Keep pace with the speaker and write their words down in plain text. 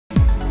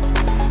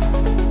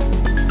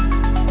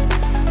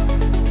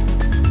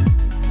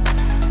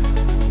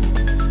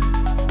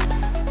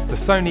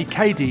Sony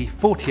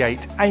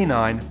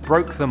KD48A9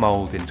 broke the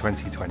mold in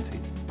 2020.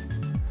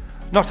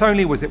 Not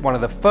only was it one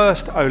of the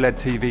first OLED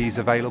TVs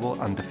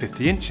available under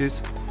 50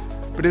 inches,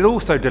 but it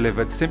also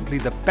delivered simply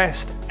the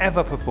best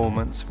ever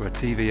performance for a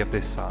TV of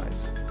this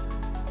size.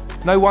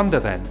 No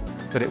wonder then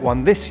that it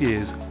won this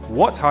year's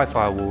What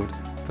Hi-Fi Award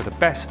for the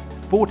best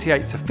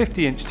 48 to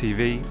 50 inch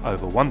TV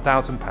over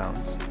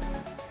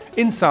 £1,000.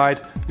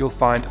 Inside, you'll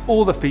find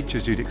all the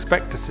features you'd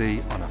expect to see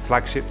on a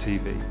flagship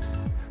TV.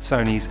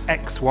 Sony's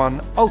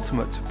X1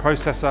 Ultimate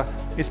processor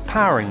is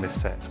powering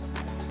this set,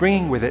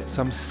 bringing with it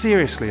some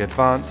seriously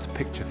advanced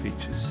picture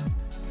features.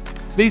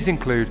 These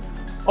include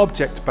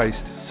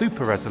object-based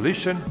super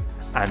resolution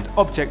and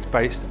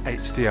object-based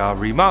HDR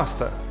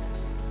remaster.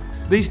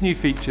 These new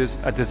features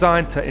are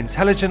designed to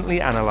intelligently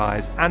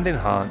analyse and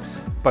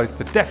enhance both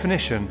the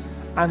definition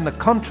and the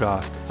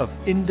contrast of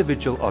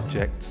individual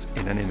objects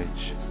in an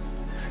image.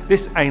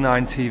 This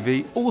A9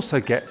 TV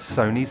also gets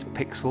Sony's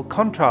Pixel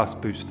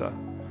Contrast Booster,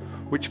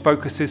 which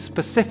focuses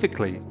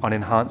specifically on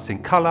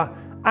enhancing colour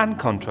and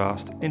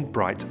contrast in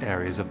bright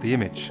areas of the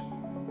image.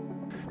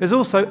 There's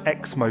also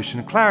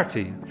X-Motion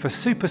Clarity for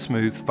super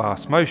smooth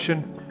fast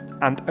motion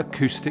and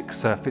acoustic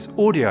surface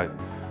audio,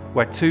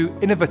 where two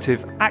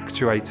innovative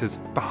actuators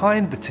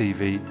behind the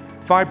TV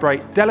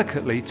vibrate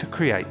delicately to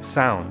create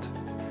sound.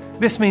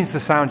 This means the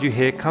sound you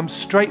hear comes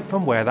straight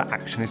from where the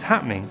action is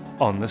happening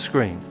on the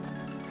screen.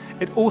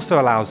 It also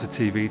allows the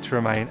TV to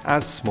remain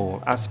as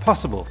small as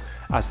possible,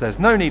 as there's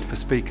no need for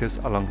speakers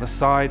along the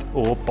side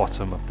or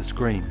bottom of the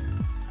screen.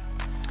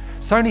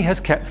 Sony has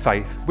kept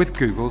faith with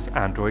Google's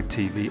Android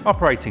TV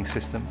operating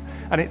system,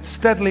 and it's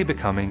steadily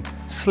becoming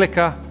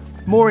slicker,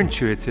 more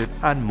intuitive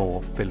and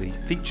more fully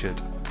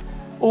featured.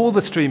 All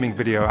the streaming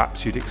video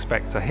apps you'd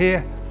expect are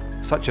here,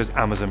 such as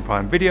Amazon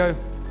Prime Video,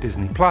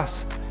 Disney+,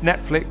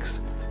 Netflix,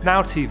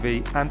 Now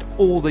TV and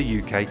all the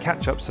UK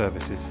catch-up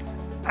services.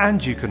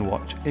 And you can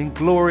watch in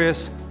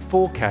glorious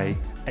 4K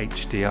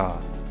HDR.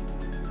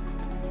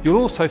 You'll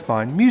also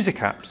find music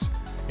apps,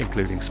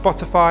 including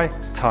Spotify,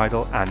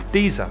 Tidal and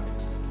Deezer.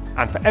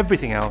 And for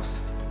everything else,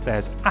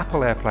 there's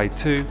Apple AirPlay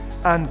 2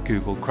 and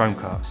Google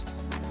Chromecast.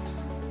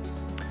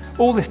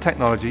 All this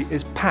technology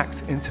is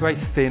packed into a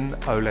thin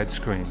OLED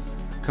screen,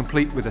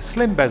 complete with a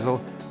slim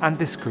bezel and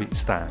discrete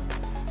stand.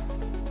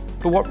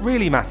 But what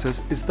really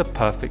matters is the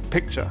perfect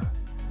picture.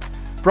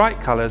 Bright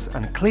colours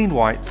and clean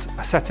whites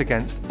are set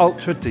against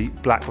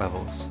ultra-deep black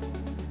levels.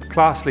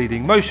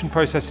 Class-leading motion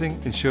processing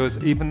ensures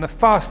even the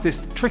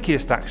fastest,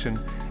 trickiest action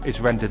is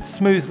rendered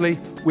smoothly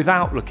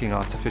without looking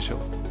artificial.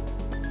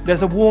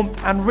 There's a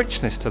warmth and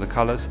richness to the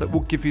colours that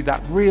will give you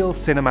that real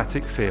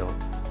cinematic feel.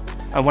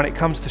 And when it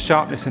comes to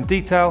sharpness and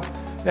detail,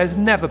 there's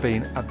never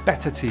been a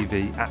better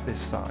TV at this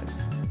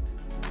size.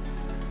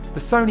 The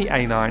Sony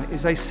A9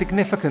 is a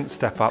significant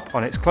step up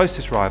on its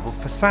closest rival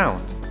for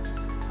sound,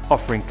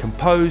 offering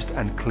composed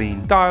and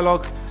clean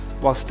dialogue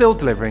while still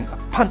delivering a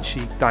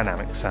punchy,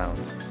 dynamic sound.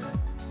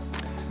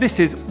 This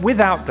is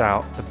without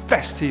doubt the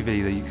best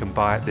TV that you can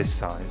buy at this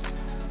size.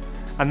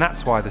 And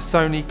that's why the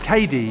Sony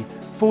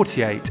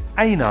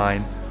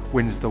KD48A9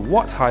 wins the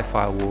What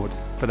Hi-Fi Award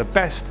for the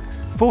best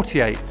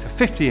 48 to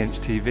 50 inch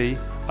TV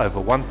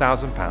over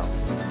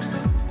 £1,000.